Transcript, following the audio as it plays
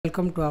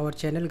Welcome to our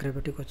channel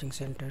Gravity Coaching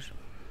Center.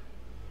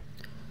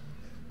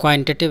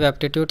 Quantitative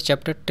Aptitude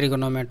Chapter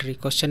Trigonometry.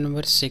 Question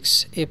number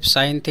 6. If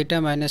sin theta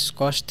minus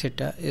cos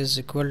theta is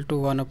equal to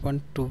 1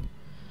 upon 2,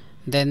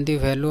 then the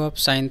value of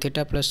sin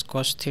theta plus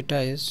cos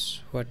theta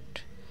is what?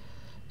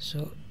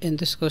 So in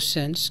this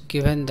question,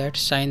 given that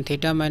sin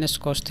theta minus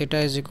cos theta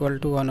is equal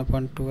to 1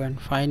 upon 2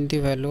 and find the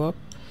value of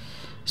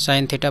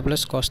sin theta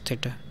plus cos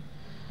theta.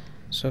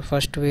 So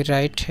first we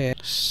write here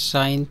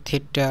sin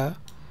theta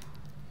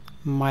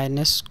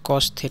minus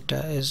cos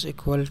theta is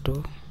equal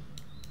to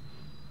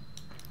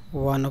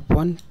 1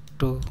 upon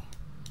 2,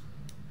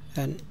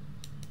 and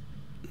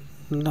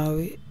now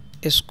we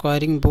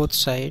squaring both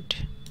sides,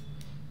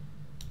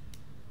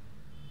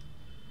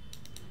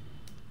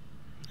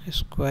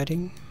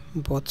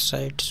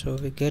 so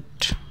we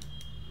get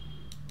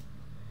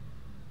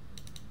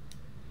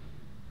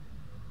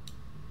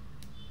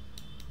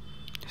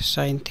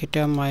sin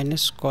theta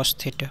minus cos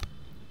theta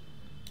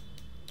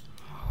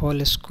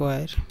whole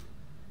square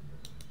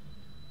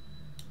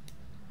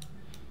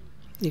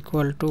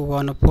equal to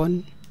 1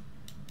 upon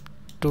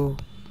 2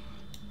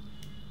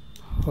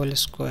 whole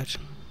square.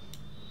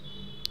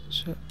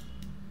 So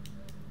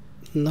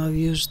now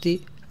use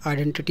the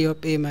identity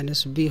of a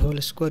minus b whole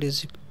square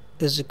is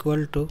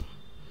equal to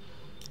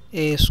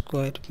a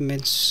square,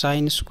 means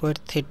sin square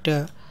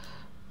theta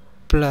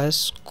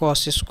plus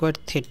cos square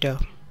theta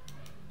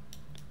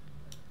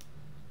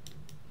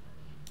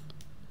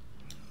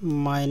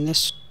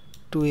minus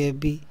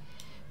 2ab,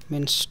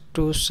 means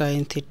 2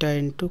 sin theta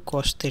into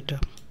cos theta,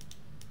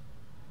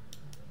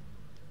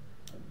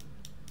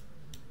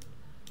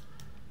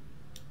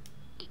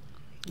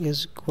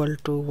 is equal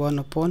to 1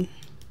 upon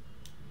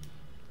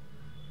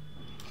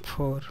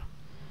 4.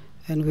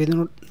 And we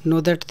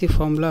know that the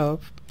formula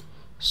of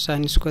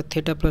sin square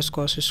theta plus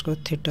cos square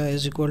theta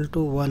is equal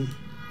to 1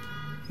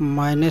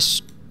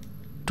 minus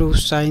 2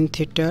 sin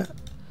theta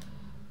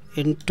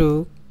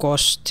into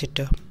cos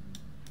theta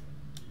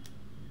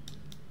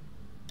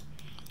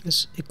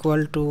is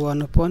equal to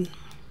 1 upon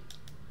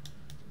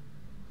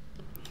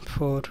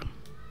 4,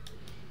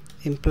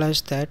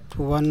 implies that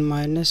 1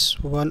 minus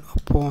 1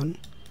 upon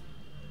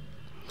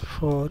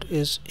 4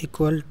 is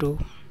equal to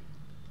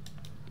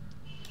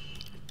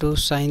 2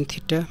 sin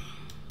theta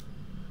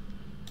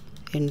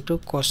into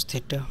cos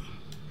theta.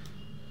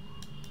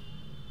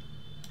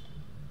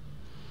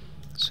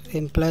 So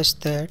implies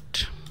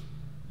that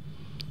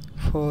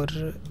for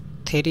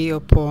 3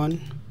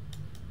 upon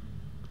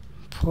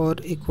 4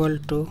 equal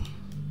to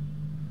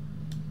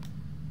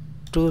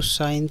 2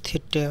 sin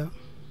theta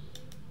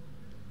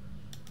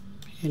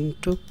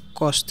into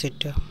cos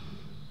theta.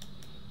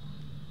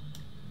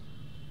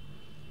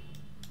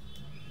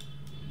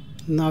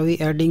 Now we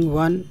adding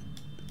 1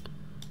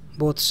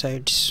 both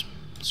sides,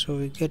 so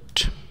we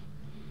get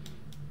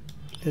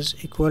is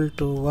equal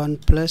to 1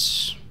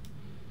 plus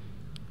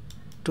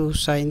 2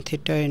 sin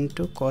theta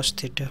into cos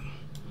theta,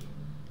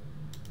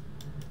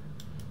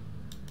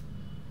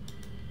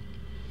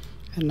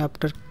 and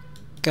after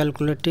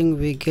calculating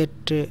we get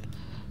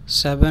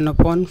 7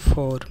 upon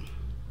 4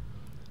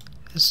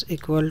 is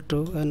equal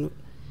to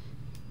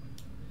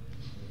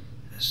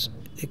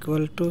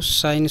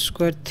sin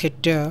square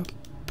theta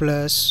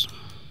plus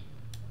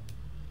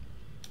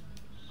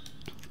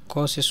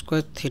cos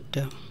square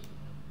theta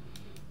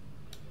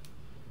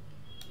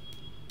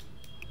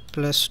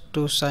plus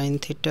 2 sin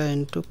theta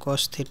into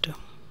cos theta,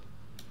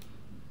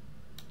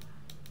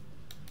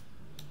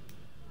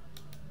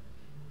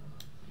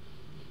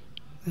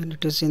 and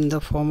it is in the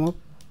form of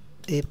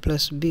a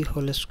plus b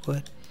whole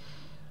square.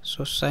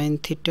 So sin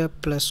theta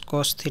plus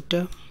cos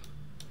theta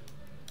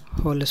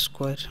whole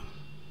square,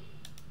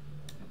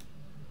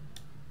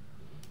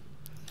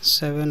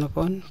 7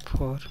 upon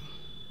 4.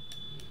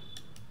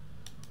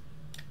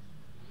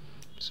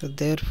 So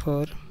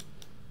therefore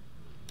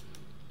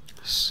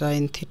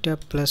sin theta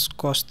plus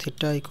cos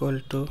theta equal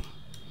to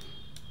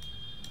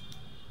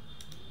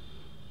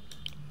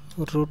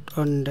root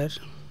under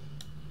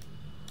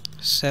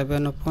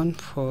 7 upon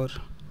 4,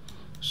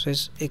 so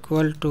is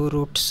equal to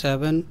root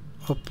 7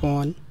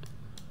 upon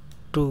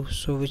 2,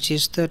 so which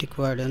is the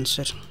required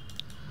answer.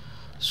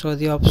 So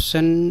the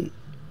option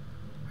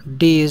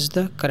D is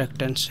the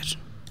correct answer.